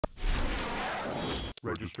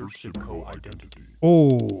Register Simco identity.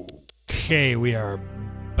 Okay, we are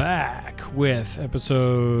back with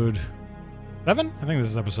episode 7? I think this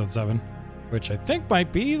is episode 7, which I think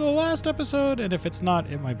might be the last episode, and if it's not,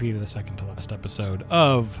 it might be the second to last episode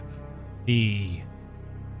of the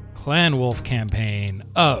Clan Wolf campaign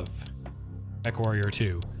of Mechwarrior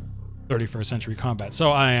 2, 31st Century Combat. So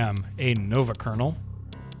I am a Nova Colonel,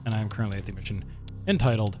 and I am currently at the mission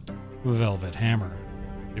entitled Velvet Hammer.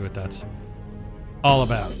 See what that's all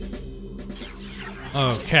about.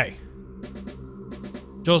 Okay.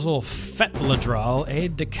 Josel Fetladral,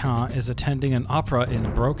 aide-de-camp, is attending an opera in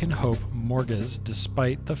Broken Hope Morges,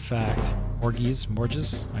 despite the fact... Morges?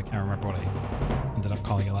 I can't remember what I ended up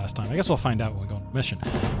calling it last time. I guess we'll find out when we go on the mission.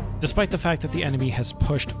 Despite the fact that the enemy has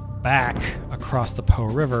pushed back across the Po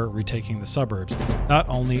River, retaking the suburbs, not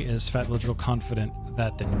only is Fetladral confident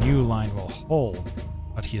that the new line will hold,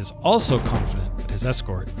 but he is also confident that his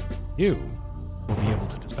escort, you, will be able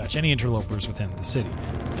to dispatch any interlopers within the city.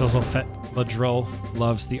 Josel Fetladral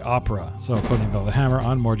loves the opera, so codename Velvet Hammer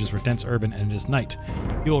on Morges, where dense urban and it is night.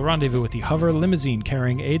 You will rendezvous with the hover limousine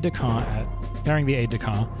carrying the aide-de-camp,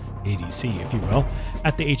 ADC, if you will,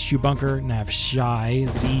 at the HQ bunker Navshai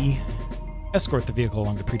Z. Escort the vehicle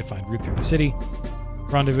along the predefined route through the city.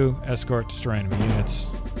 Rendezvous, escort, destroy enemy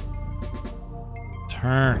units.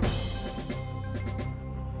 Turn.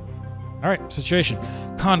 Alright, situation.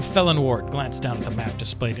 Con Felonward glanced down at the map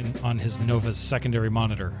displayed on his Nova's secondary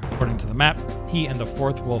monitor. According to the map, he and the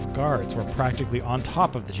 4th Wolf Guards were practically on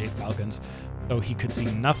top of the Jade Falcons, though he could see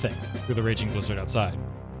nothing through the raging blizzard outside.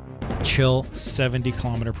 Chill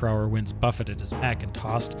 70km/h winds buffeted his mech and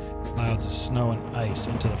tossed clouds of snow and ice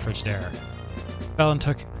into the frigid air. Felon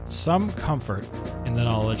took some comfort in the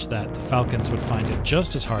knowledge that the Falcons would find it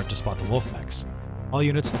just as hard to spot the wolf mechs. All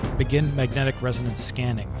units begin magnetic resonance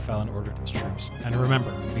scanning, Felon ordered his troops. And remember,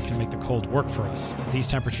 we can make the cold work for us. At these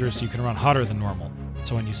temperatures, you can run hotter than normal.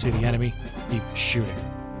 So when you see the enemy, keep shooting.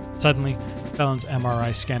 Suddenly, Felon's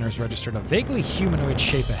MRI scanners registered a vaguely humanoid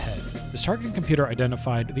shape ahead. His targeting computer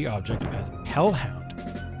identified the object as a Hellhound.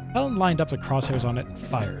 Felon lined up the crosshairs on it and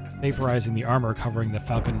fired, vaporizing the armor covering the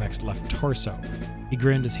Falcon mech's left torso. He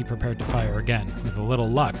grinned as he prepared to fire again. With a little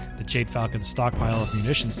luck, the Jade Falcon's stockpile of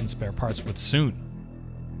munitions and spare parts would soon.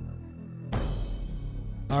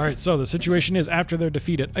 Alright, so the situation is, after their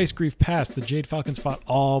defeat at Icegrief Pass, the Jade Falcons fought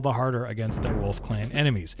all the harder against their Wolf Clan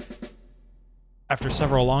enemies. After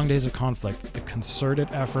several long days of conflict, the concerted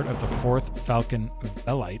effort of the 4th Falcon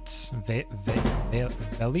Velites, the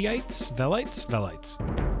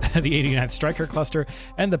 89th Striker Cluster,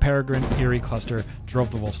 and the Peregrine Erie Cluster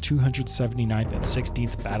drove the Wolves' 279th and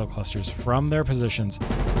 16th Battle Clusters from their positions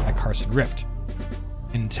at Carson Rift.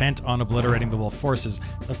 Intent on obliterating the Wolf forces,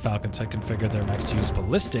 the Falcons had configured their mechs to use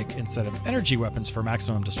ballistic instead of energy weapons for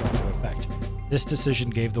maximum destructive effect. This decision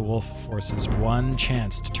gave the Wolf forces one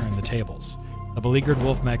chance to turn the tables. The beleaguered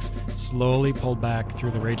Wolf mechs slowly pulled back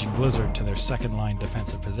through the raging blizzard to their second-line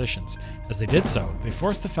defensive positions. As they did so, they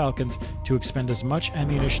forced the Falcons to expend as much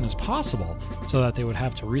ammunition as possible so that they would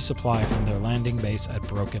have to resupply from their landing base at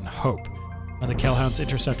Broken Hope. When the Hellhounds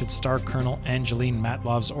intercepted Star Colonel Angeline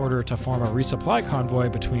Matlov's order to form a resupply convoy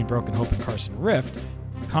between Broken Hope and Carson Rift,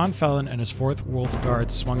 Con Felon and his 4th Wolf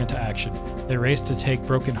Guards swung into action. They raced to take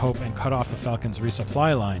Broken Hope and cut off the Falcons'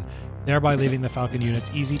 resupply line, thereby leaving the Falcon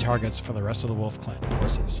units easy targets for the rest of the Wolf Clan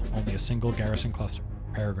forces. Only a single garrison cluster,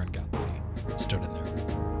 Peregrine Galaxy, stood in there.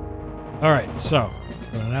 Alright, so,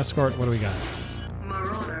 with an escort, what do we got?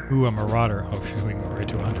 Marauder. Ooh, a Marauder. Oh, we can go right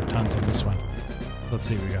to 100 tons on this one. Let's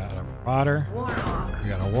see, we got a Marauder. Warhawk. We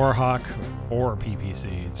got a Warhawk, 4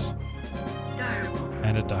 PPCs, Direwolf.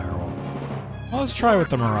 and a Direwolf. Well, let's try with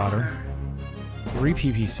the Marauder. 3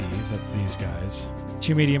 PPCs, that's these guys.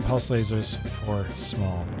 2 medium pulse lasers, 4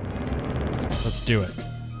 small. Let's do it.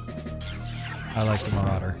 I like the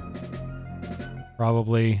Marauder.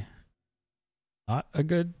 Probably not a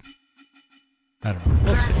good... I don't know.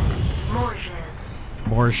 We'll see.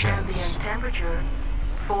 Morges. Ambient temperature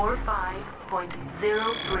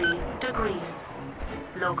 45.03 degrees.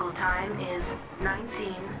 Local time is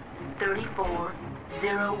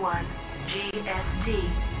 19:34:01 GST.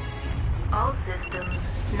 All systems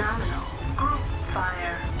nominal. Group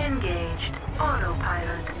fire engaged.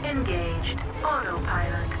 Autopilot engaged.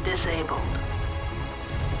 Autopilot disabled.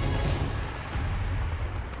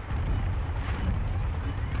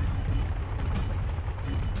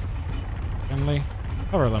 Finley.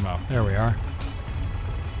 Cover limo. There we are.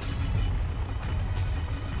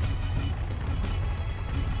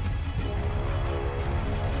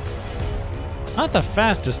 Not the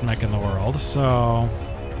fastest mech in the world, so...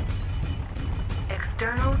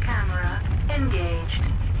 External camera engaged.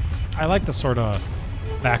 I like the sort of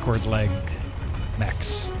backward leg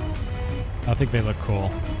mechs. I think they look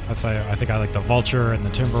cool. I think I like the Vulture and the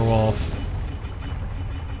Timberwolf.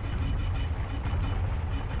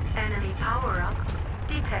 Enemy power-up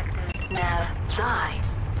detected. Nav Xi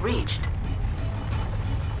reached.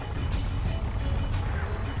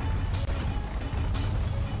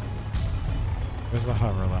 There's the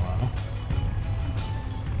hover limo.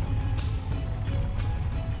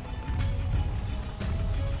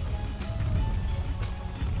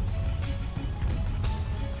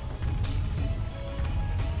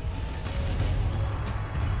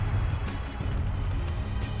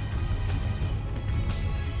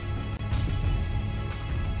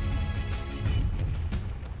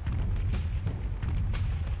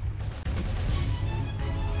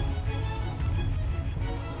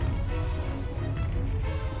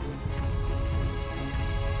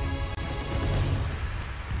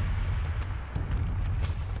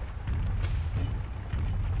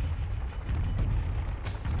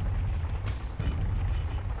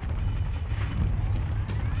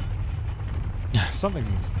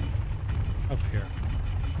 Something's up here.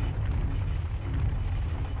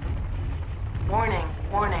 Warning,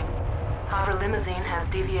 warning. Hover limousine has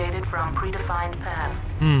deviated from predefined path.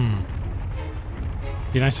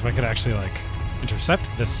 Be nice if I could actually, like, intercept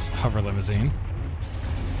this hover limousine.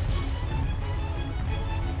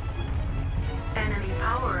 Enemy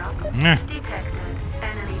power-up detected.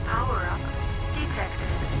 Enemy power-up detected.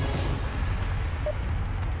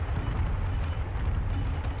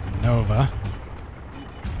 Nova.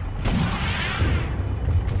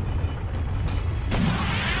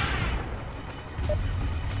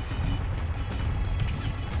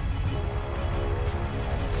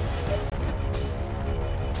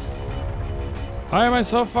 Why am I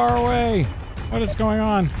so far away? What is going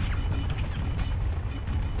on?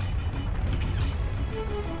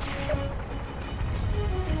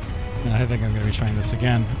 I think I'm going to be trying this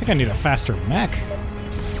again. I think I need a faster mech.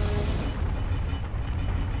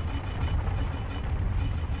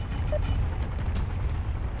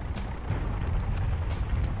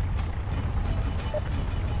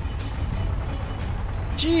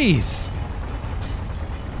 Jeez.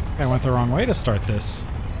 I went the wrong way to start this.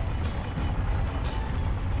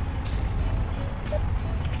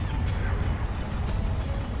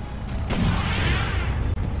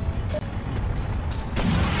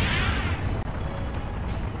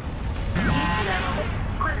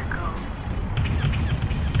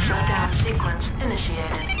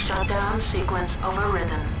 Sequence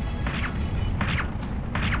overridden.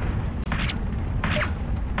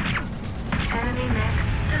 Enemy mech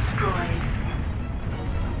destroyed.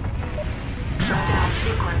 Shutdown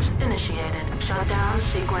sequence initiated. Shutdown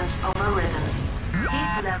sequence overridden.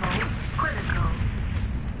 Heat level critical.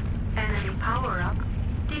 Enemy power-up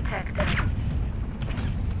detected.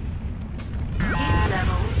 Heat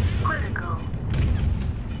level critical.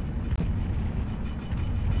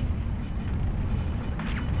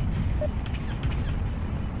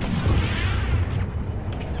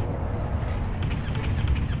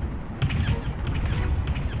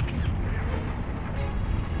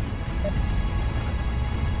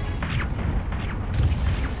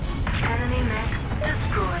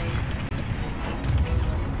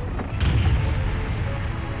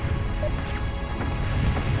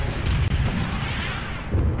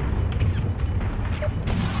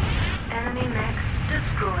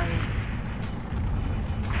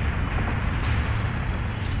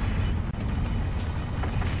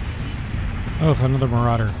 Oh, another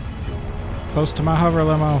Marauder. Close to my hover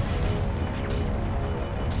limo.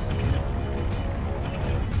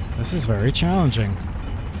 This is very challenging.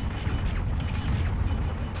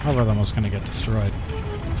 Hover limo's gonna get destroyed.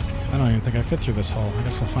 I don't even think I fit through this hole. I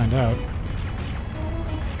guess we'll find out.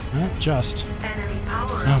 Not just.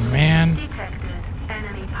 Oh, man. Detected.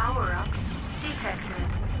 Enemy power-up detected.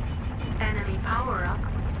 Enemy power-up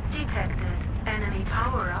detected. Enemy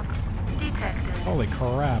power-up detected. Holy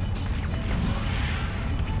crap.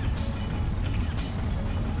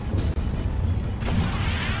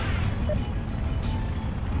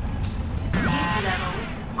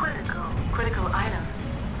 Critical item.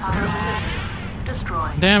 Power limited.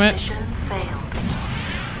 Destroyed. Damn it. Mission failed.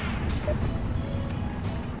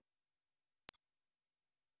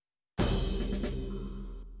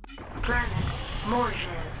 Planet Morges.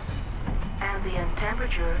 Ambient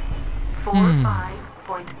temperature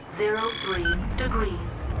 45.03 degrees.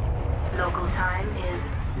 Local time is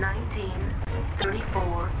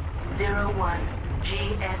 19:34:01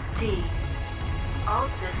 GST. All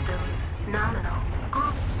systems nominal.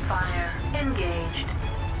 Group fire engaged.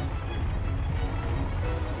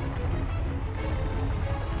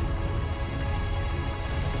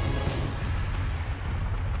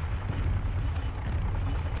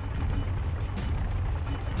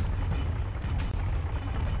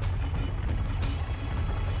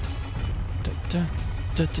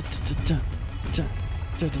 Enemy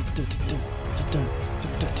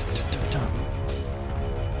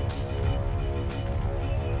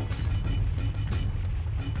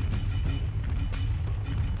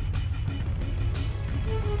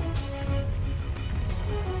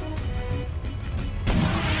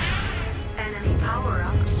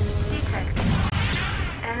power-up detected.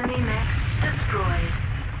 Enemy mech destroyed.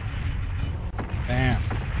 Damn.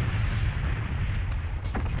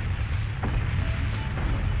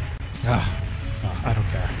 I don't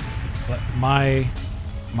care. But my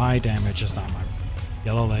damage is not my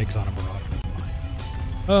yellow legs on a barrage.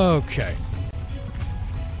 Okay.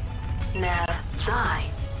 Nav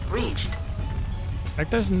Xi reached. Like,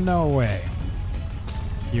 there's no way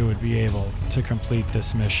you would be able to complete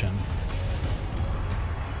this mission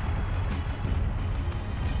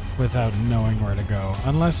without knowing where to go.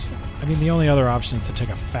 Unless, I mean, the only other option is to take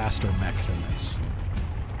a faster mech than this.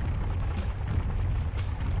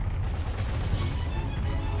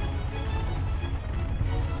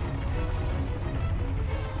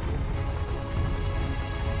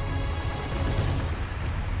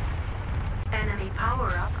 Enemy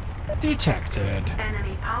power-up. Detected.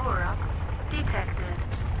 Enemy power-up detected.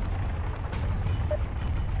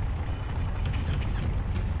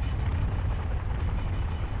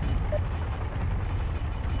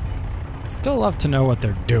 Still love to know what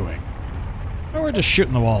they're doing. Or we're just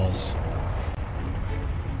shooting the walls.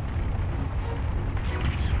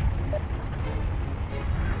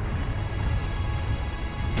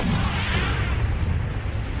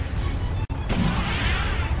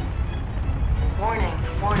 Warning,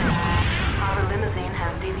 warning. Our limousine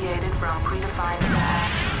has deviated from predefined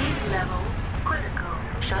path. Heat level critical.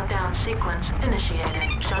 Shutdown sequence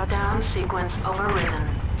initiated. Shutdown sequence overridden.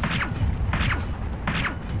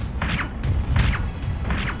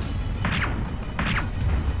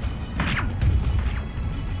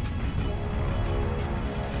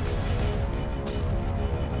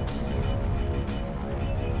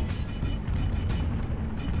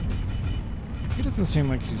 He doesn't seem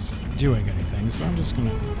like he's doing anything, so I'm just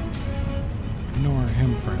gonna ignore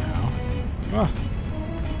him for now. Oh.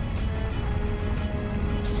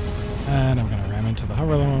 And I'm gonna ram into the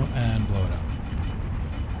hover limo and blow it up.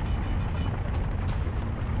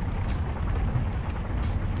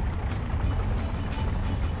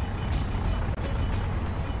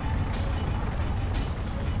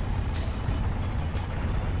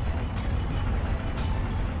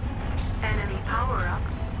 Enemy power-up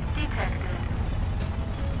detected.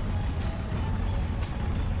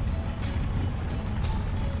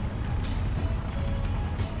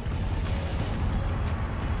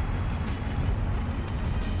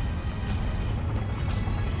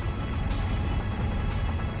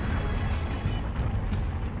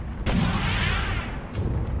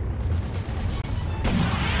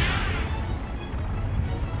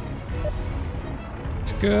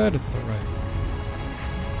 It's good, it's the right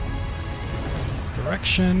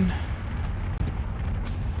direction.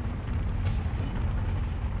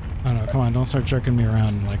 Oh no, come on, don't start jerking me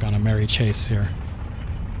around like on a merry chase here.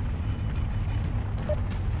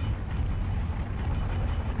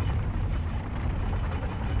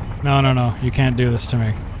 No, no, no, you can't do this to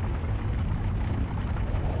me.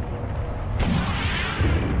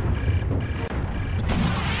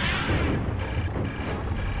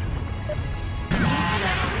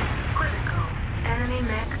 Level critical. Enemy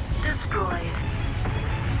mech destroyed.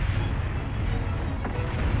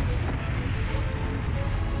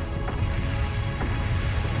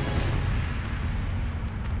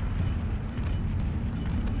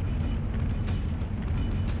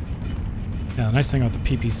 Yeah, the nice thing about the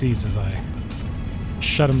PPCs is I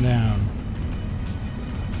shut them down.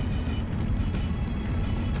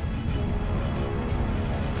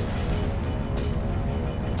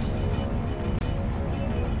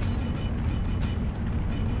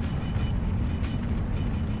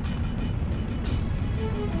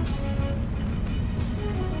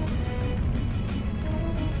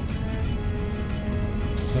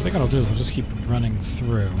 So I think what I'll do is I'll just keep running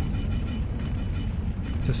through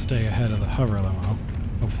to stay ahead of the hover limo,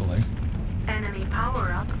 hopefully. Enemy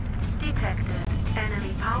power-up detected.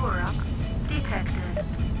 Enemy power-up detected.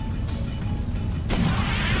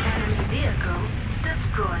 Enemy vehicle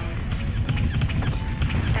destroyed.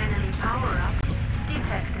 Enemy power-up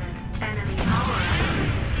detected. Enemy power-up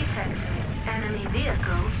detected. Enemy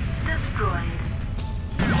vehicle destroyed.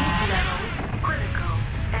 Heat level critical.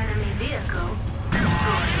 Enemy vehicle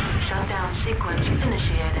destroyed. Shutdown sequence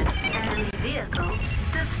initiated. Enemy vehicle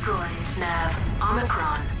destroyed. Nav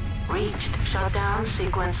Omicron reached. Shutdown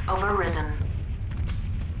sequence overridden.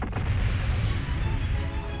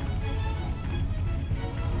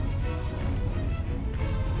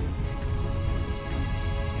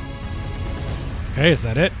 Okay, is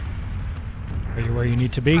that it? Are you where you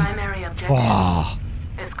need to be? Primary objective. Oh.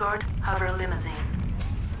 Escort hover limousine.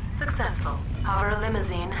 Successful. Hover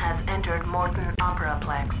limousine has entered Morton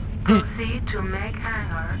Operaplex. Proceed to Meg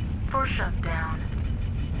Hangar for shutdown.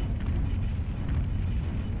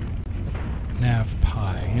 Nav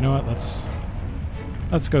Pi. You know what?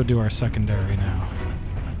 Let's go do our secondary now.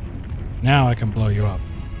 Now I can blow you up.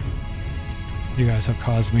 You guys have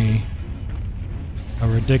caused me a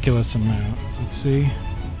ridiculous amount. Let's see.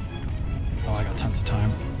 Oh, I got tons of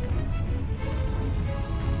time.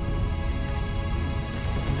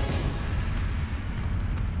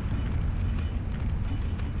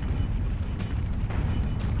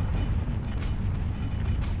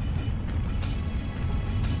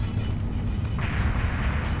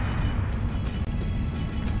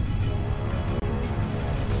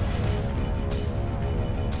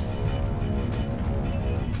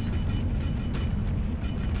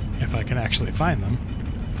 If I can actually find them.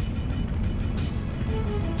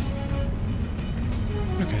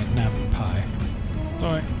 Okay, Nav Pi. So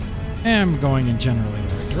I am going in generally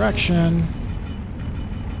the right direction.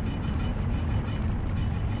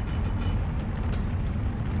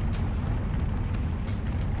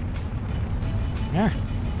 Yeah.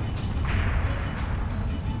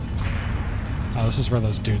 Oh, this is where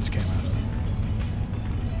those dudes came out of.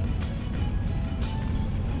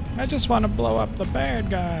 I just want to blow up the bad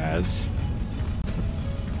guys.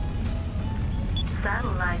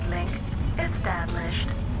 Satellite link established.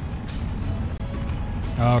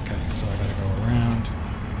 Okay, so I gotta go around.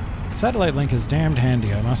 Satellite link is damned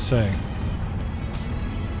handy, I must say.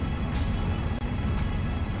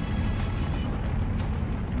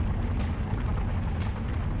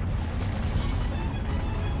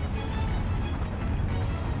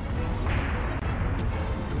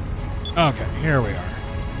 Okay, here we are.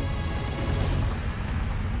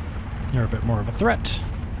 You're a bit more of a threat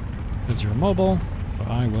because you're mobile, so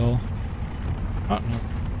I will... Oh, no.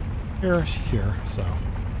 Here, so...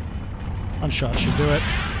 One shot should do it.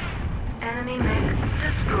 Enemy mix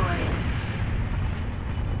destroyed.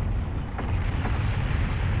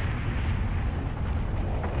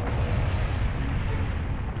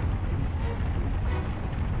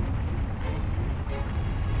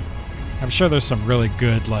 I'm sure there's some really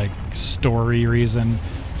good, like, story reason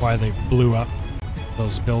why they blew up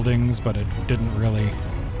those buildings, but it didn't really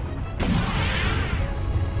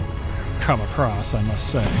come across, I must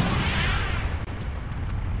say.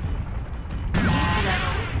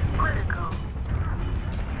 Level critical.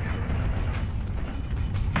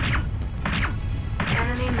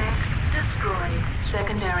 Enemy mech destroyed.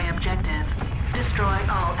 Secondary objective. Destroy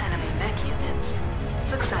all enemy mech units.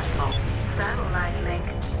 Successful. Satellite link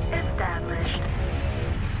established.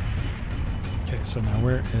 Okay, so now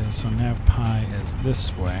where is... So Nav Pi is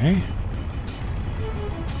this way.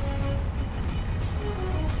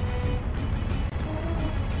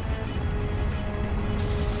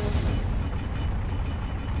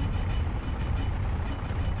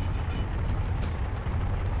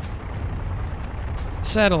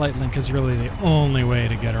 Satellite link is really the only way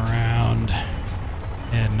to get around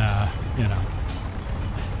in, you know,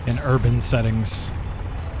 in urban settings,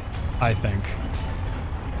 I think.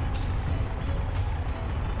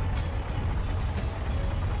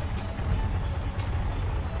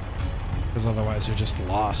 Because otherwise you're just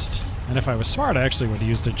lost. And if I was smart, I actually would have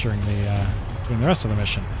used it during the rest of the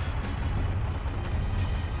mission.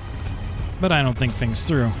 But I don't think things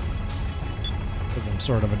through. Because I'm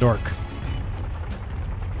sort of a dork.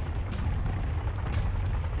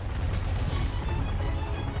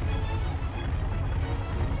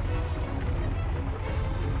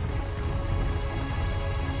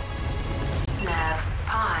 Nav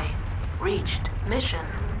Pi reached. Mission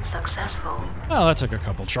successful. Well, that took a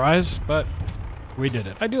couple tries, but we did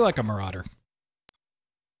it. I do like a marauder.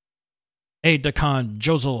 Aide-de-camp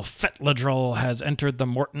Josel Fetladrol has entered the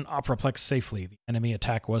Morton Operaplex safely. The enemy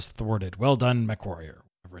attack was thwarted. Well done, Mechwarrior.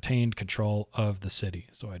 I've retained control of the city.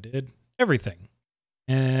 So I did everything.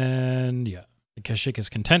 And yeah, the Kashyyyk is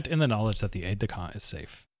content in the knowledge that the aide-de-camp is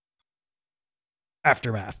safe.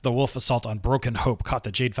 Aftermath. The Wolf assault on Broken Hope caught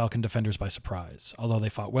the Jade Falcon defenders by surprise. Although they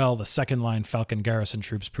fought well, the second-line Falcon garrison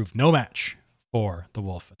troops proved no match for the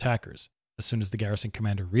Wolf attackers. As soon as the garrison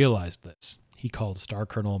commander realized this, he called Star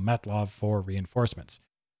Colonel Matlov for reinforcements.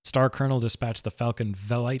 Star Colonel dispatched the Falcon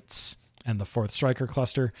Velites and the 4th Striker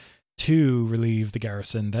Cluster to relieve the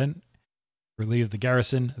garrison,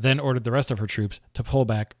 then ordered the rest of her troops to pull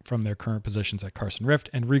back from their current positions at Carson Rift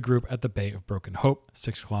and regroup at the Bay of Broken Hope,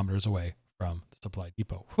 6 kilometers away from the supply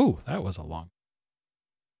depot. Whew, that was a long.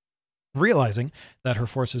 Realizing that her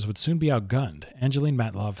forces would soon be outgunned, Angeline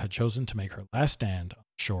Matlov had chosen to make her last stand on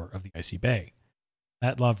the shore of the icy bay.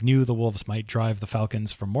 Matlov knew the wolves might drive the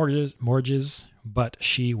falcons from Morges, but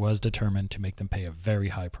she was determined to make them pay a very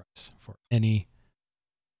high price for any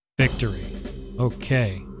victory.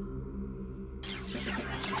 Okay.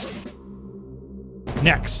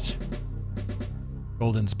 Next.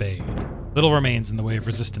 Golden Spade. Little remains in the way of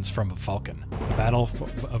resistance from a falcon. The battle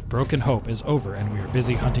of Broken Hope is over, and we are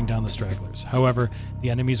busy hunting down the stragglers. However, the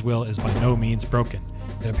enemy's will is by no means broken.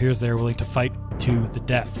 It appears they are willing to fight to the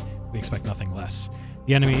death. We expect nothing less.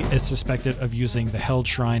 The enemy is suspected of using the Held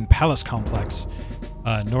Shrine Palace Complex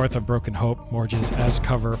north of Broken Hope, Morges, as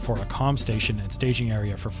cover for a comm station and staging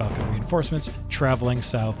area for Falcon reinforcements traveling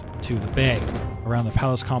south to the bay. Around the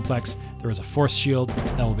Palace Complex, there is a force shield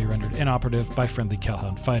that will be rendered inoperative by friendly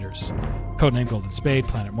Kelhound fighters. Codename Golden Spade,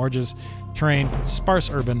 Planet Morges. Terrain, sparse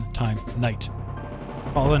urban, time, night.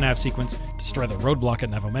 Follow the nav sequence, destroy the roadblock at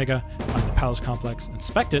Nav Omega, find the Palace Complex,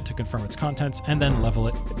 inspect it to confirm its contents, and then level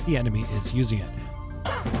it if the enemy is using it.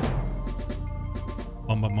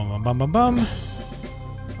 Bum bum bum bum bum bum bum.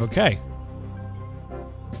 Okay.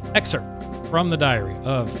 Excerpt from the diary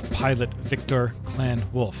of Pilot Victor Clan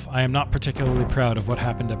Wolf. I am not particularly proud of what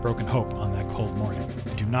happened at Broken Hope on that cold morning.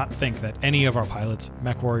 I do not think that any of our pilots,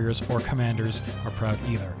 Mechwarriors, or commanders are proud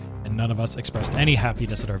either, and none of us expressed any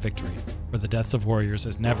happiness at our victory, for the deaths of warriors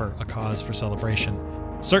is never a cause for celebration.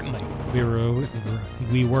 Certainly, we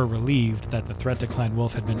were relieved that the threat to Clan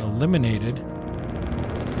Wolf had been eliminated,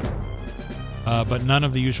 but none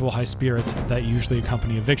of the usual high spirits that usually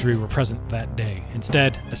accompany a victory were present that day.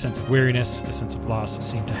 Instead, a sense of weariness, a sense of loss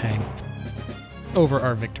seemed to hang over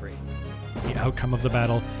our victory. The outcome of the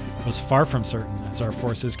battle was far from certain as our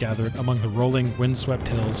forces gathered among the rolling, windswept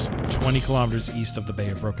hills 20 kilometers east of the Bay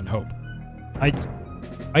of Broken Hope.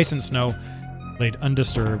 Ice and snow laid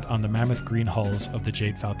undisturbed on the mammoth green hulls of the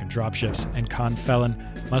Jade Falcon dropships, and Khan Felon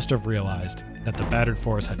must have realized that the battered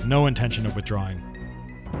force had no intention of withdrawing.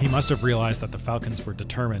 He must have realized that the Falcons were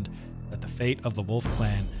determined that the fate of the Wolf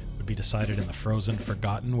clan would be decided in the frozen,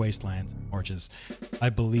 forgotten wastelands of Morges. I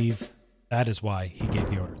believe that is why he gave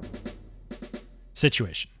the order.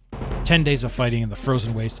 Situation. 10 days of fighting in the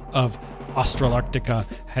frozen wastes of Australarctica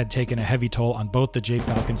had taken a heavy toll on both the Jade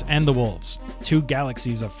Falcons and the Wolves. 2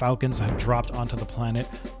 galaxies of Falcons had dropped onto the planet,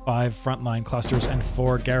 5 frontline clusters and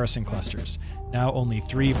 4 garrison clusters. Now only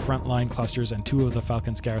 3 frontline clusters and 2 of the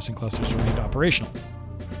Falcons' garrison clusters remained operational.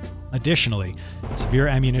 Additionally, severe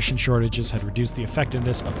ammunition shortages had reduced the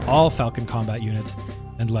effectiveness of all Falcon combat units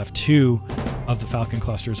and left 2 of the Falcon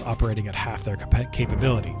clusters operating at half their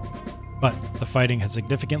capability. But the fighting had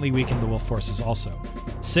significantly weakened the Wolf forces also.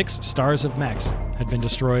 6 stars of mechs had been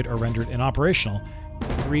destroyed or rendered inoperational.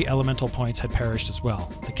 3 elemental points had perished as well.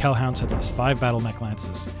 The Kelhounds had lost 5 battle mech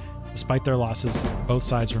lances. Despite their losses, both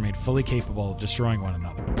sides remained fully capable of destroying one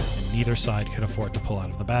another, and neither side could afford to pull out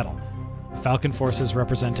of the battle. Falcon forces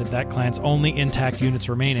represented that clan's only intact units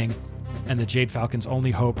remaining, and the Jade Falcon's only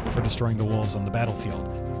hope for destroying the Wolves on the battlefield.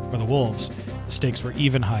 For the Wolves, the stakes were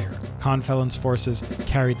even higher. Khan Felon's forces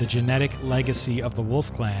carried the genetic legacy of the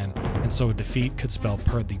Wolf clan, and so defeat could spell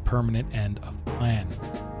the permanent end of the clan.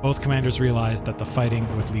 Both commanders realized that the fighting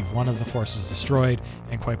would leave one of the forces destroyed,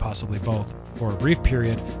 and quite possibly both. For a brief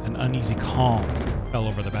period, an uneasy calm fell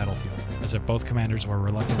over the battlefield, as if both commanders were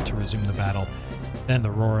reluctant to resume the battle. Then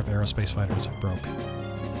the roar of aerospace fighters broke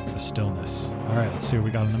the stillness. Alright, let's see what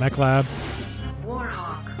we got in the mech lab.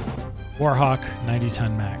 Warhawk,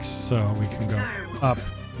 90-ton max, so we can go up.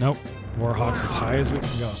 Nope, Warhawk's as high as we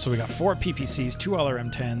can go. So we got 4 PPCs, 2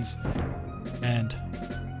 LRM-10s, and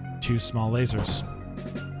 2 small lasers.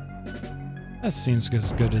 That seems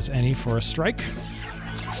as good as any for a strike.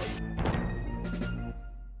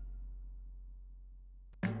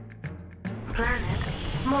 Planet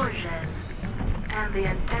Morges.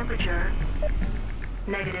 Ambient temperature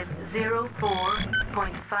negative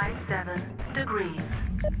 04.57 degrees.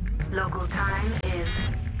 Local time is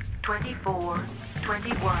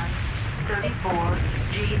 24:21:34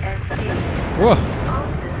 GST. Whoa.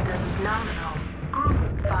 All systems nominal.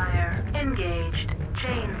 Group fire engaged.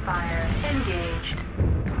 Chain fire engaged.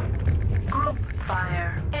 Group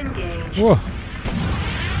fire engaged. Whoa.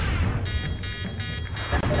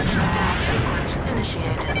 Shutdown sequence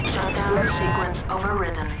initiated. Shutdown sequence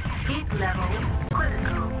overridden. Heat level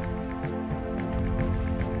critical.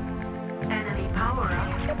 Enemy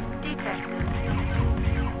power-up detected.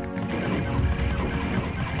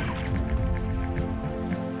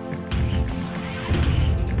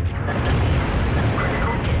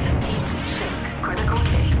 Critical kit heat sink. Critical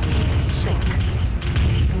kit heat sink.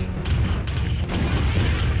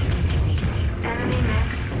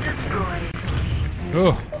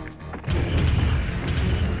 Oh.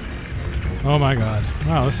 Oh my god.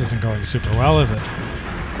 Wow, this isn't going super well, is it?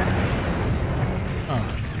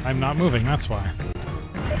 Oh, I'm not moving, that's why.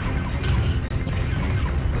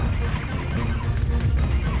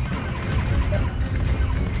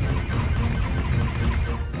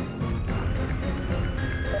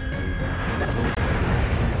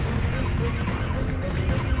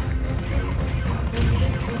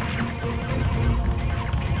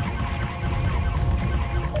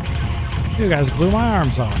 You guys blew my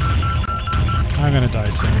arms off. I'm gonna die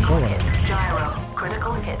soon, but whatever. Gyro,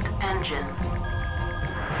 critical hit, engine.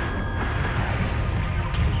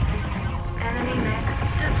 Enemy mech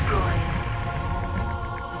destroyed.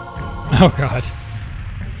 Oh god.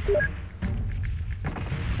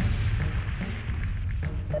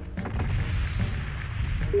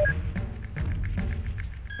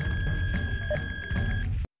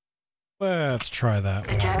 Let's try that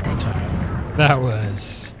one more time. That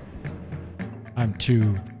was... I'm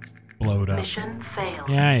too blowed up. Mission failed.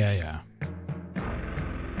 Yeah.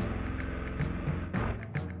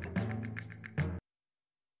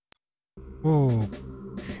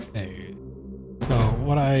 Okay. So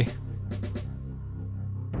what I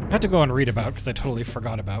had to go and read about, because I totally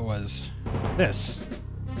forgot about, was this.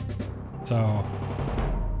 So,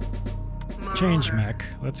 change mech.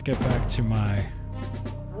 Let's get back to my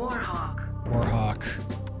Warhawk.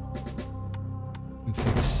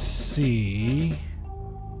 Config C.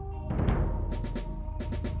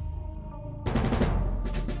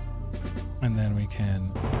 And then we can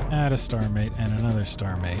add a starmate and another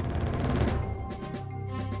starmate.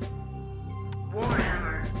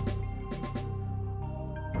 Warhammer.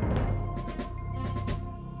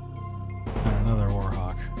 And another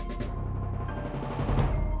Warhawk.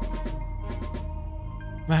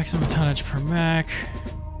 Maximum tonnage per mech.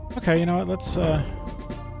 Okay, you know what? Let's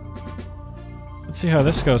see how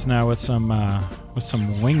this goes now with some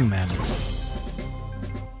wingmen.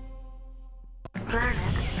 Planet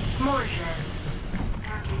Morgan.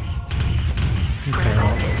 Okay,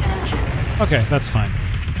 well, okay, that's fine.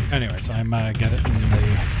 Anyways, I'm getting the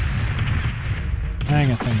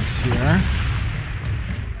hang of things here.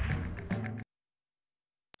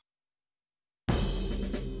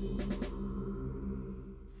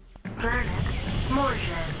 Planet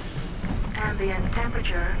Morgan. Ambient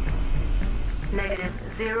temperature negative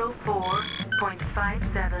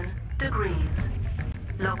 04.57 degrees.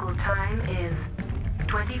 Local time is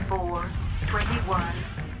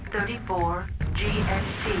 24:21:34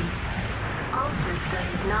 GMT. All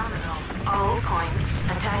systems nominal. All points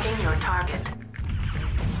attacking your target.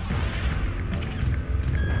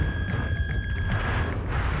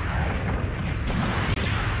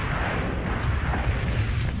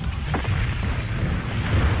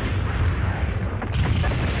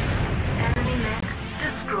 Enemy mech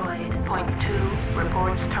destroyed. Point 2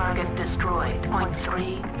 reports target destroyed. Point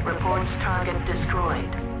 3 reports target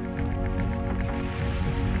destroyed.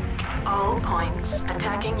 All points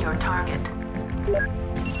attacking your target.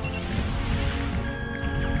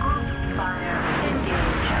 Group fire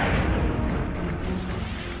engaged.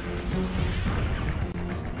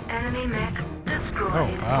 Enemy mech destroyed. Oh,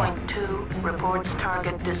 wow. Point 2 reports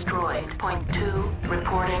target destroyed. Point 2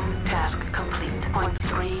 reporting task complete. Point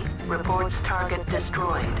 3 reports target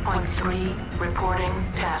destroyed. Point 3 reporting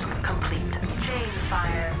task complete. Chain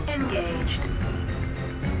fire engaged.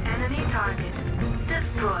 Enemy target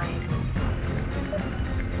destroyed.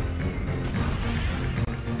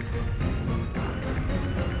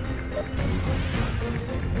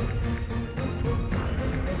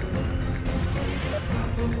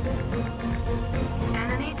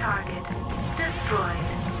 Enemy target destroyed.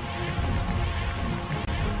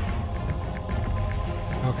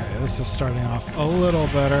 Okay, this is starting off a little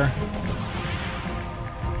better.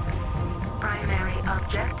 Primary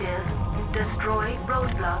objective: destroy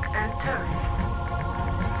roadblock and turret.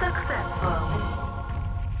 Successful.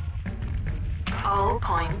 All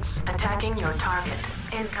points attacking your target.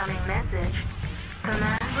 Incoming message.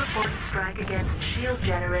 Command report strike against shield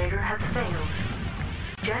generator has failed.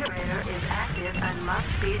 Generator is active and must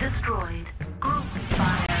be destroyed. Group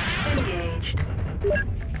fire engaged.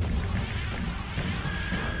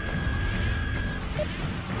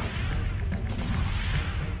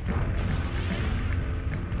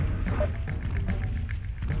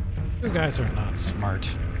 You guys are not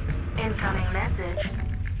smart. Incoming message.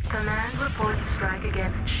 Command report strike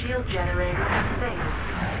against shield generator has failed.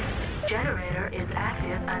 Generator is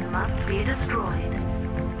active and must be destroyed.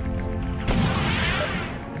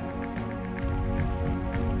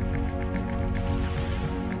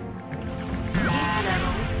 Heat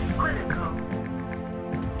level critical.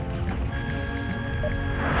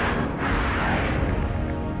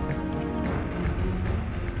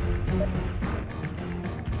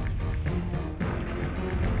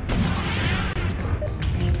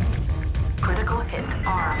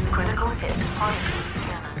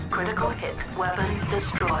 Critical hit. Weapon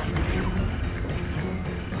destroyed.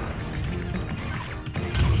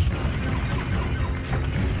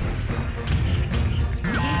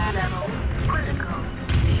 Heat level critical.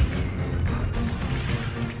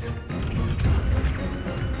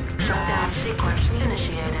 Shutdown sequence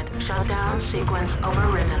initiated. Shutdown sequence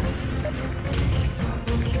overridden.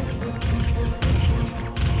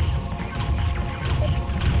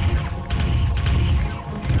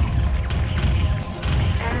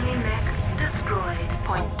 Enemy mech destroyed.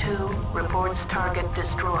 Point 2 reports target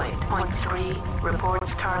destroyed. Point 3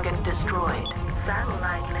 reports target destroyed.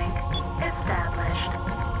 Satellite link established.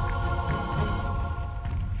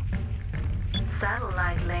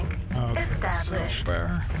 Satellite link established. So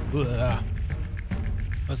where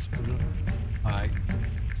was I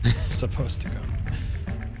supposed to go? I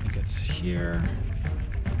think it's here.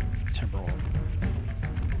 Timberwolf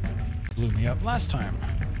blew me up last time.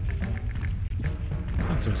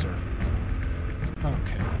 Let's observe.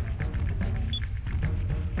 Okay.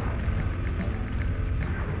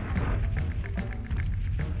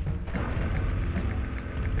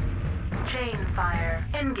 Chain fire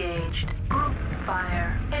engaged. Group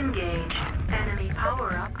fire engaged. Enemy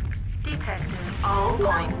power up detected. All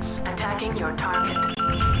points attacking your target.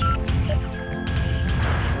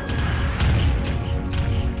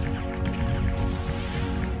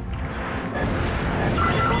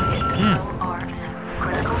 Critical hit LRM.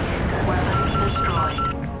 Critical hit weapon destroyed.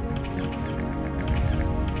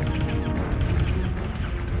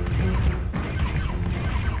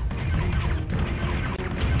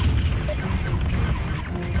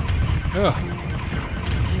 Ugh.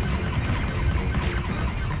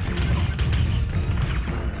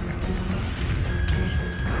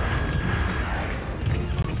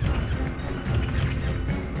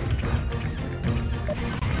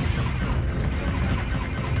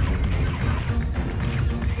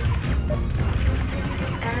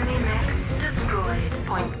 Enemy mech destroyed.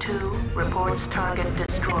 Point 2 reports target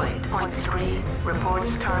destroyed. Point 3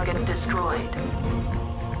 reports target destroyed.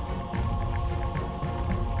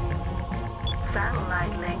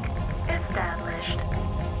 Satellite link established.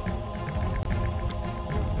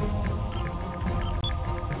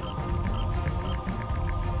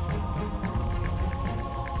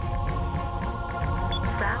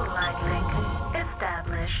 Satellite link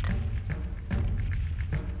established.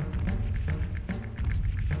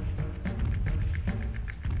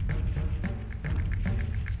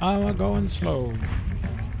 I'm going slow.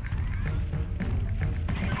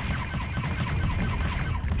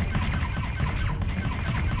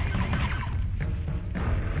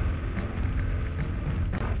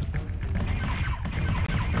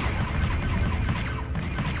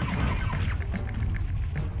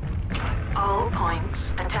 All points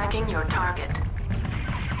attacking your target.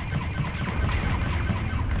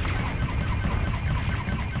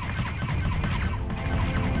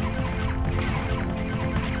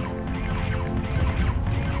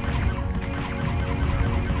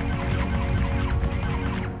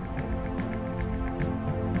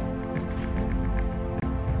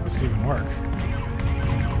 This even work.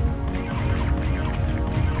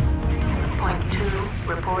 Point 2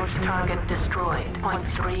 reports target destroyed. Point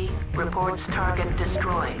 3 reports target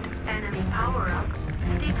destroyed. Enemy power up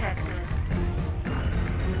detected.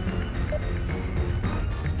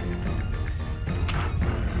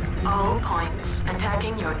 All points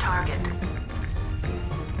attacking your target.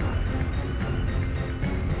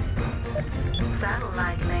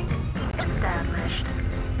 Satellite link established.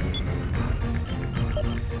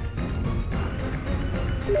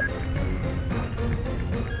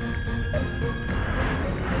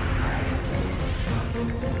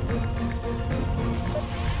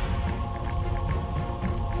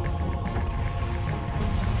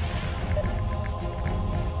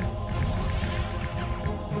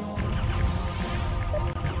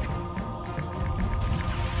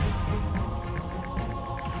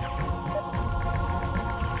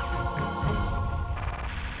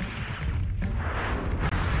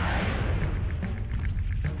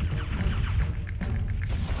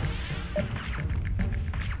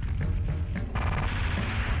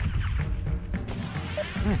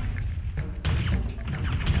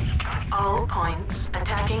 All points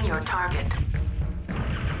attacking your target.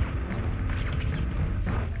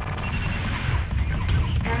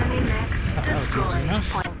 Enemy mech That was easy destroyed.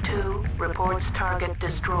 enough. Point 2 reports target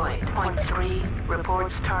destroyed. Point 3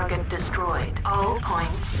 reports target destroyed. All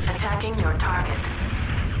points attacking your target.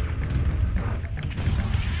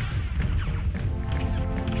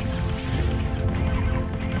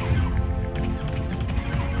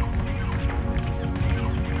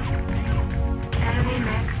 Enemy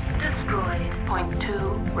mech destroyed. Point 2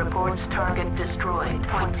 .2 reports target destroyed.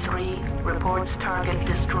 .3 reports target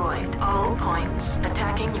destroyed. All points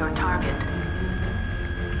attacking your target.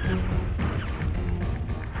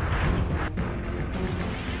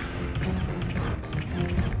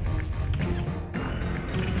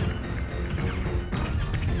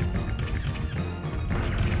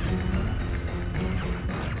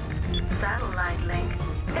 Satellite link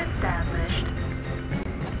established.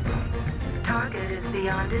 Target is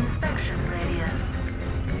beyond inspection radius.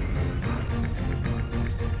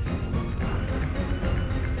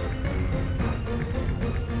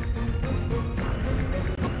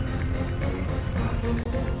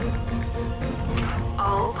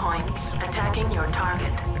 All points attacking your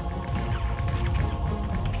target.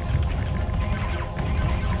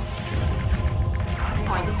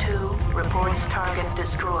 Point 2 reports target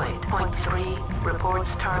destroyed. Point 3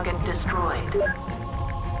 reports target destroyed.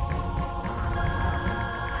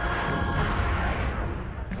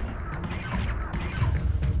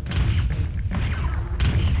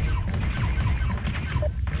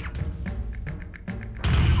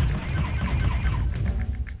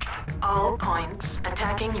 All points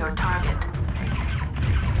attacking your target.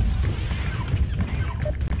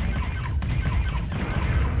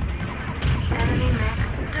 Enemy mech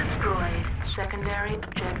destroyed. Secondary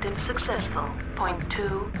objective successful. Point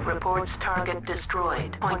 2 reports target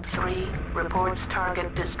destroyed. Point 3 reports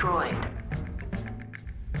target destroyed.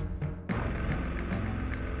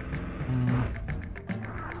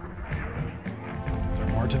 Is there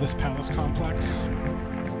more to this palace complex?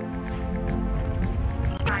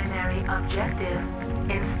 Primary objective,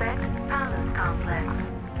 inspect palace complex.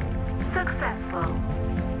 Successful.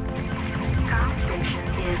 Comm station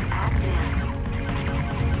is active.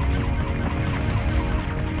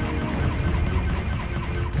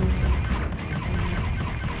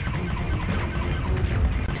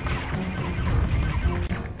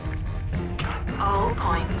 All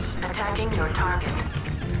points attacking your target.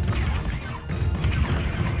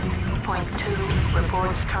 Point 2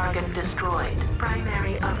 reports target destroyed.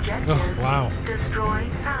 Primary objective. Oh, wow. Destroy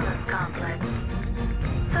palace complex.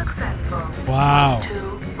 Successful. Wow. Point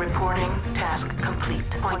 2 reporting task complete.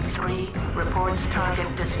 Point 3 reports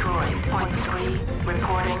target destroyed. Point 3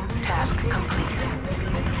 reporting task complete.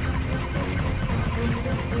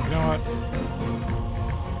 You know what?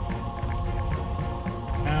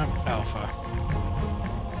 Alpha.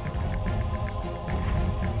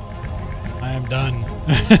 I am done.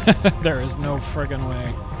 There is no friggin'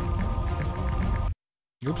 way.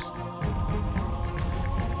 Oops.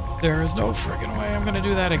 There is no friggin' way I'm gonna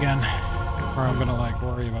do that again. Or I'm gonna, like,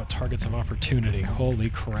 worry about targets of opportunity. Holy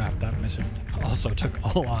crap, that mission also took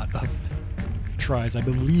a lot of tries. I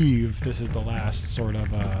believe this is the last sort of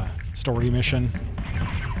story mission.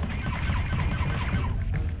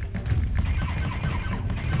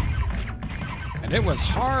 And it was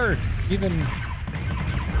hard, even...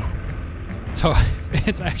 So,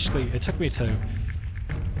 it took me to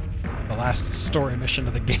the last story mission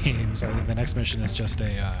of the game, so I think the next mission is just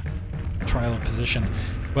a trial of position.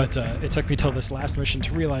 But it took me till this last mission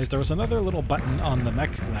to realize there was another little button on the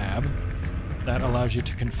mech lab that allows you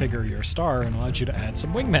to configure your star and allows you to add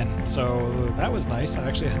some wingmen. So that was nice. I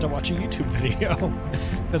actually had to watch a YouTube video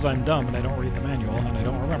because I'm dumb and I don't read the manual and I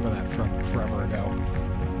don't remember that from forever ago.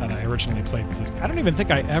 And I originally played this. I don't even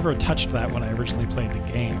think I ever touched that when I originally played the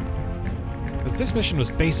game. Because this mission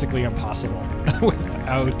was basically impossible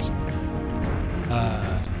without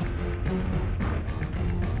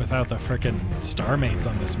the frickin' star mates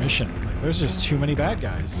on this mission. Like, there's just too many bad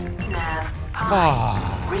guys. Nav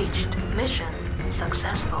pi reached. Mission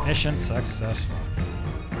successful. Mission successful.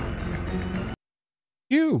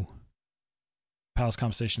 You! Palace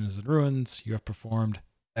Comp Station is in ruins. You have performed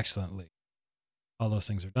excellently. All those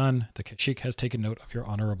things are done. The Kashyyyk has taken note of your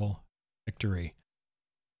honorable victory.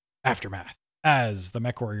 Aftermath. As the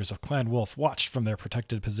Mechwarriors of Clan Wolf watched from their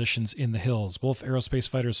protected positions in the hills, Wolf aerospace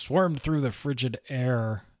fighters swarmed through the frigid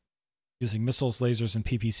air. Using missiles, lasers, and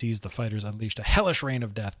PPCs, the fighters unleashed a hellish rain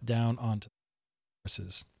of death down onto the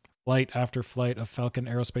forces. Flight after flight of Falcon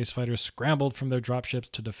aerospace fighters scrambled from their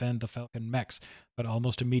dropships to defend the Falcon mechs, but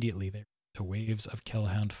almost immediately they ran into waves of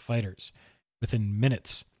Killhound fighters. Within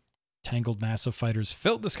minutes, tangled mass of fighters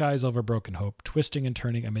filled the skies over Broken Hope, twisting and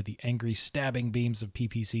turning amid the angry, stabbing beams of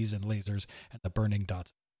PPCs and lasers and the burning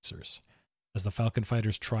dots of lasers. As the Falcon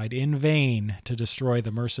fighters tried in vain to destroy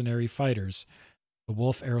the mercenary fighters, the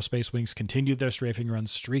Wolf aerospace wings continued their strafing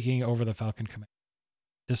runs, streaking over the Falcon command,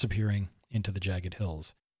 disappearing into the jagged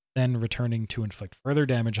hills, then returning to inflict further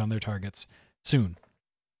damage on their targets. Soon,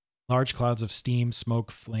 large clouds of steam,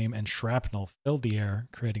 smoke, flame, and shrapnel filled the air,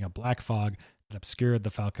 creating a black fog that obscured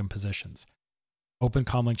the Falcon positions. Open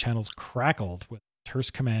comlink channels crackled with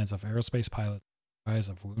terse commands of aerospace pilots, cries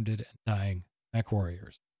of wounded and dying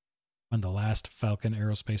Mechwarriors. When the last Falcon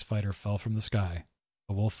aerospace fighter fell from the sky,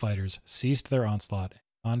 the Wolf fighters ceased their onslaught,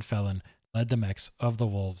 and Felon led the mechs of the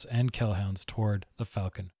Wolves and Killhounds toward the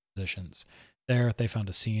Falcon positions. There, they found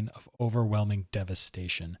a scene of overwhelming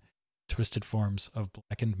devastation. Twisted forms of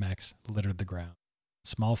blackened mechs littered the ground.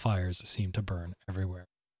 Small fires seemed to burn everywhere,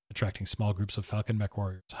 attracting small groups of Falcon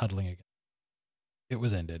Mechwarriors huddling again. It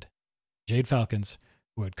was ended. Jade Falcons,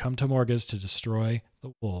 who had come to Morgas to destroy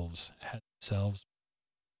the Wolves, had themselves.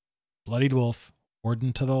 Bloodied Wolf,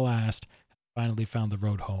 warden to the last, had finally found the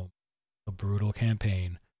road home. A brutal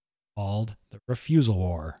campaign called the Refusal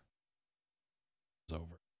War was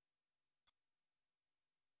over.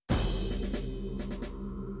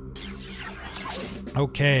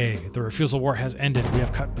 Okay, the Refusal War has ended. We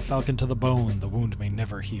have cut the Falcon to the bone. The wound may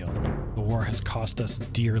never heal. The war has cost us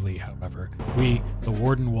dearly, however. We, the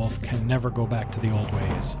Warden Wolf, can never go back to the old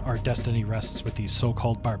ways. Our destiny rests with these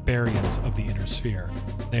so-called barbarians of the Inner Sphere.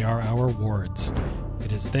 They are our wards.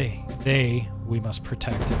 It is they we must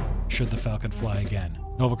protect should the Falcon fly again.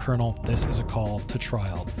 Nova Colonel, this is a call to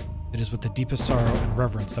trial. It is with the deepest sorrow and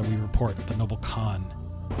reverence that we report the noble Khan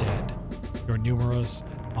dead. Your numerous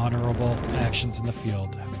honorable actions in the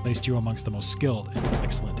field have placed you amongst the most skilled and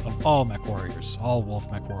excellent of all Mechwarriors, all Wolf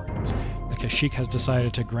Mechwarriors. The Kashyyyk has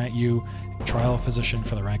decided to grant you a trial position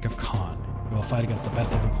for the rank of Khan. You will fight against the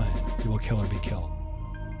best of the clan. You will kill or be killed.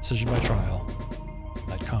 Decision by trial.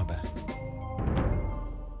 Light combat.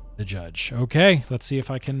 The judge. Okay, let's see if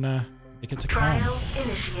I can make it to Khan. Trial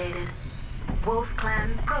initiated. Wolf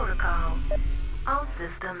Clan protocol. All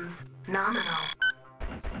systems nominal.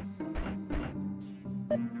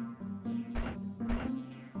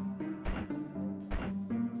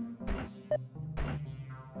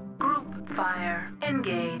 Group fire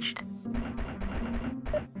engaged.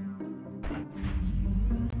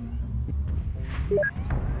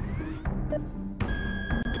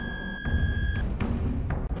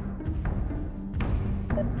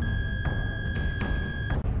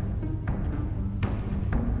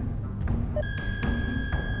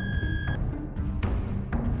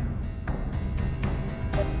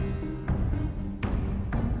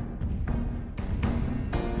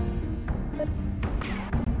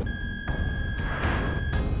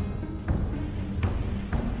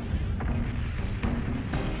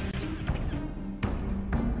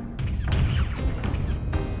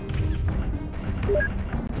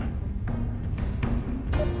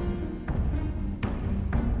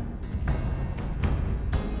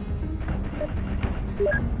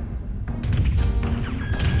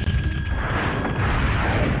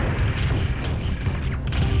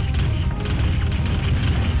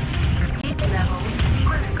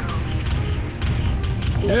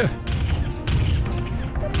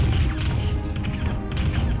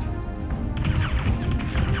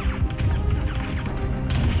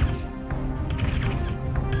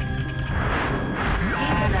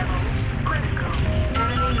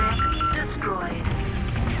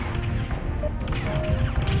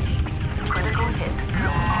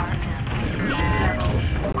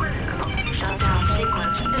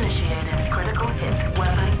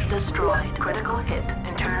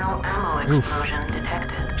 Explosion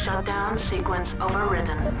detected. Shutdown sequence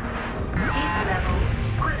overridden. Heat level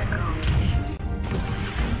critical.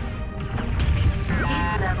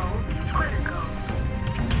 Heat level critical.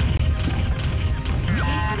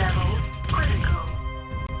 Heat level critical.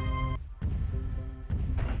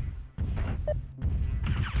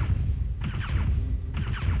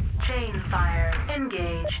 Chain fire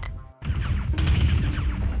engaged.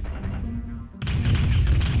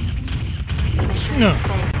 Mission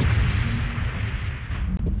failed.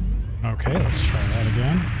 Okay, let's try that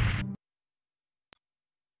again.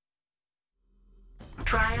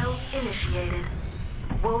 Trial initiated.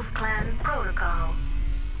 Wolf Clan protocol.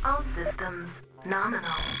 All systems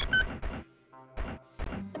nominal.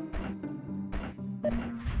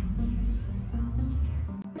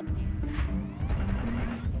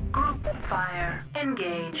 Group fire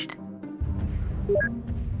engaged.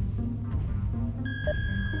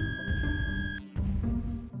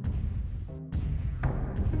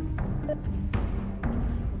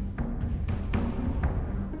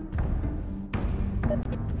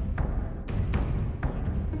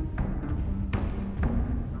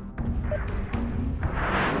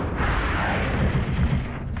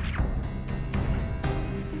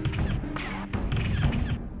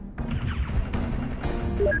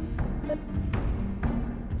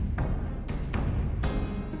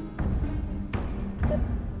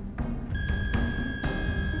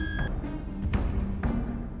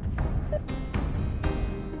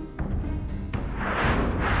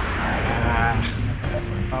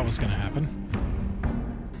 thought was going to happen.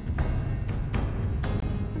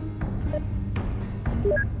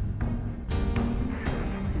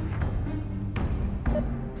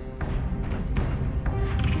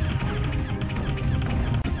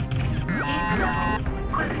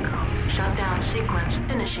 Shutdown sequence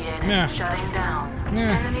initiated. Yeah. Shutting down.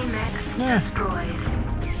 Yeah. Enemy mech Yeah. destroyed.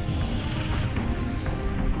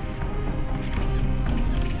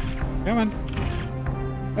 Come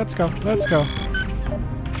on. Let's go. Let's go.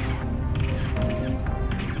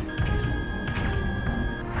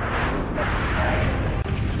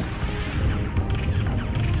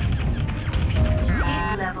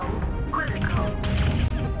 Heat level critical.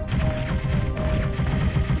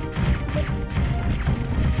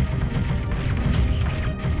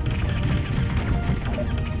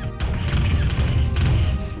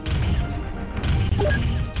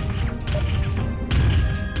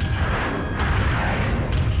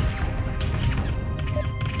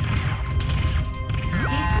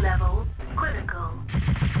 Heat level critical.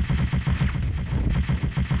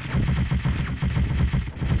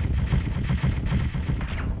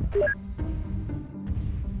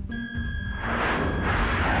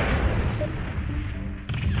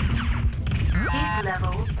 Heat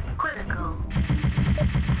level critical.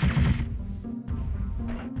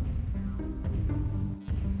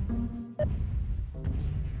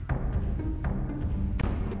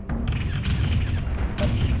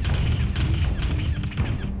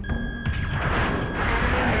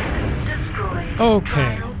 Destroyed.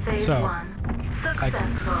 Okay, Trial phase so one. I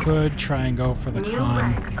Successful. could try and go for the New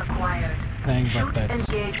con rank acquired. thing, but Shoot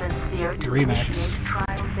that's engagement sphere to remix. initiate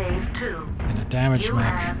trial phase 2. in a damage You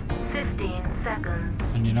mech. have 15 seconds.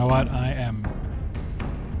 And you know what? I am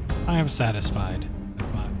satisfied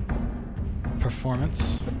with my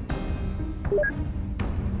performance.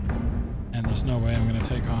 And there's no way I'm going to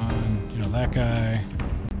take on, you know, that guy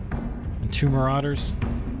and 2 Marauders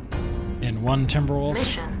in 1 Timberwolf.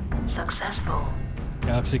 Mission successful.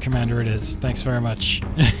 Galaxy Commander it is. Thanks very much.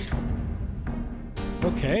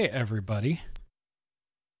 Okay, everybody.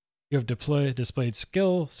 You have displayed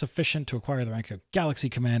skill sufficient to acquire the rank of Galaxy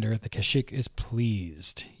Commander. The Kashyyyk is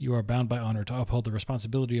pleased. You are bound by honor to uphold the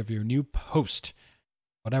responsibility of your new post,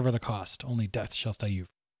 whatever the cost. Only death shall stay you.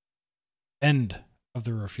 End of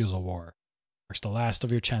the refusal war. Marks the last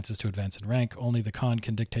of your chances to advance in rank. Only the Khan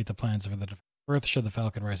can dictate the plans of the Earth. Should the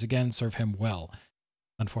Falcon rise again, serve him well.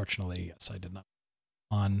 Unfortunately, yes, I did not.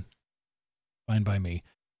 On. Fine by me.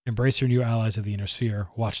 Embrace your new allies of the Inner Sphere.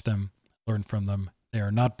 Watch them. Learn from them. They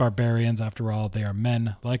are not barbarians, after all. They are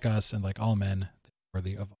men, like us, and like all men,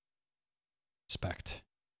 worthy of respect.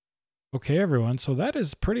 Okay, everyone. So that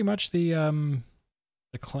is pretty much the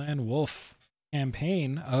Clan Wolf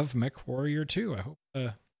campaign of Mechwarrior 2.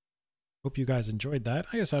 I hope you guys enjoyed that.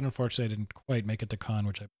 I guess unfortunately I didn't quite make it to con,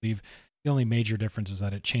 which I believe the only major difference is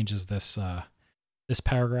that it changes this this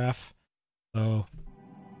paragraph. So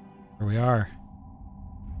here we are.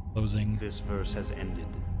 Closing This verse has ended.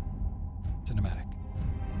 cinematic.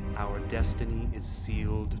 Our destiny is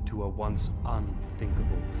sealed to a once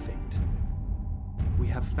unthinkable fate. We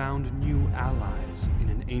have found new allies in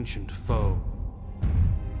an ancient foe,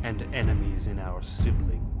 and enemies in our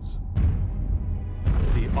siblings.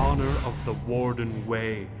 The honor of the Warden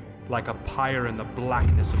Way, like a pyre in the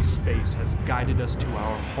blackness of space, has guided us to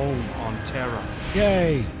our home on Terra.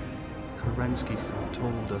 Yay! Kerensky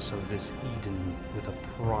foretold us of this Eden with a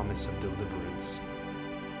promise of deliverance.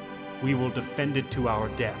 We will defend it to our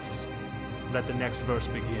deaths. Let the next verse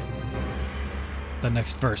begin. The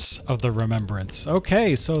next verse of the Remembrance.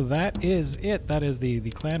 Okay, so that is it. That is the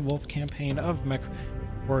Clan Wolf campaign of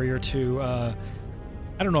Mechwarrior 2. I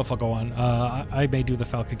don't know if I'll go on. I may do the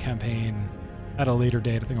Falcon campaign at a later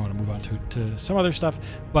date. I think I want to move on to some other stuff.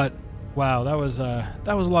 But wow, that was a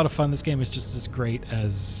lot of fun. This game is just as great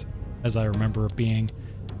as I remember it being.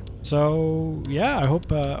 So yeah, I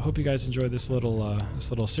hope you guys enjoyed this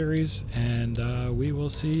little series, and we will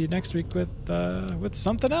see you next week with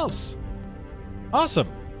something else. Awesome.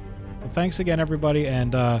 Well, thanks again, everybody,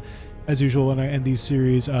 and as usual, when I end these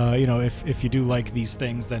series, you know, if you do like these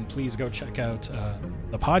things, then please go check out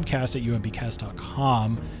the podcast at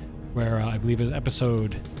umbcast.com, where I believe is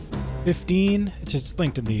episode 15. It's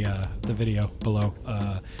linked in the video below.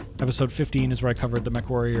 Episode 15 is where I covered the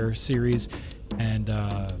Mechwarrior series, and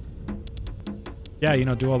yeah, you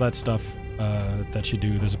know, do all that stuff that you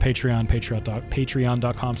do. There's a Patreon,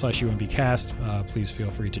 patreon.com/umbcast. Please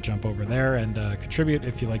feel free to jump over there and contribute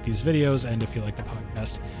if you like these videos and if you like the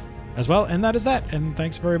podcast as well. And that is that. And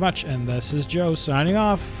thanks very much. And this is Joe signing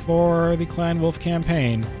off for the Clan Wolf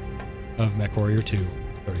campaign of Mechwarrior 2,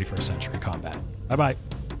 31st Century Combat. Bye-bye.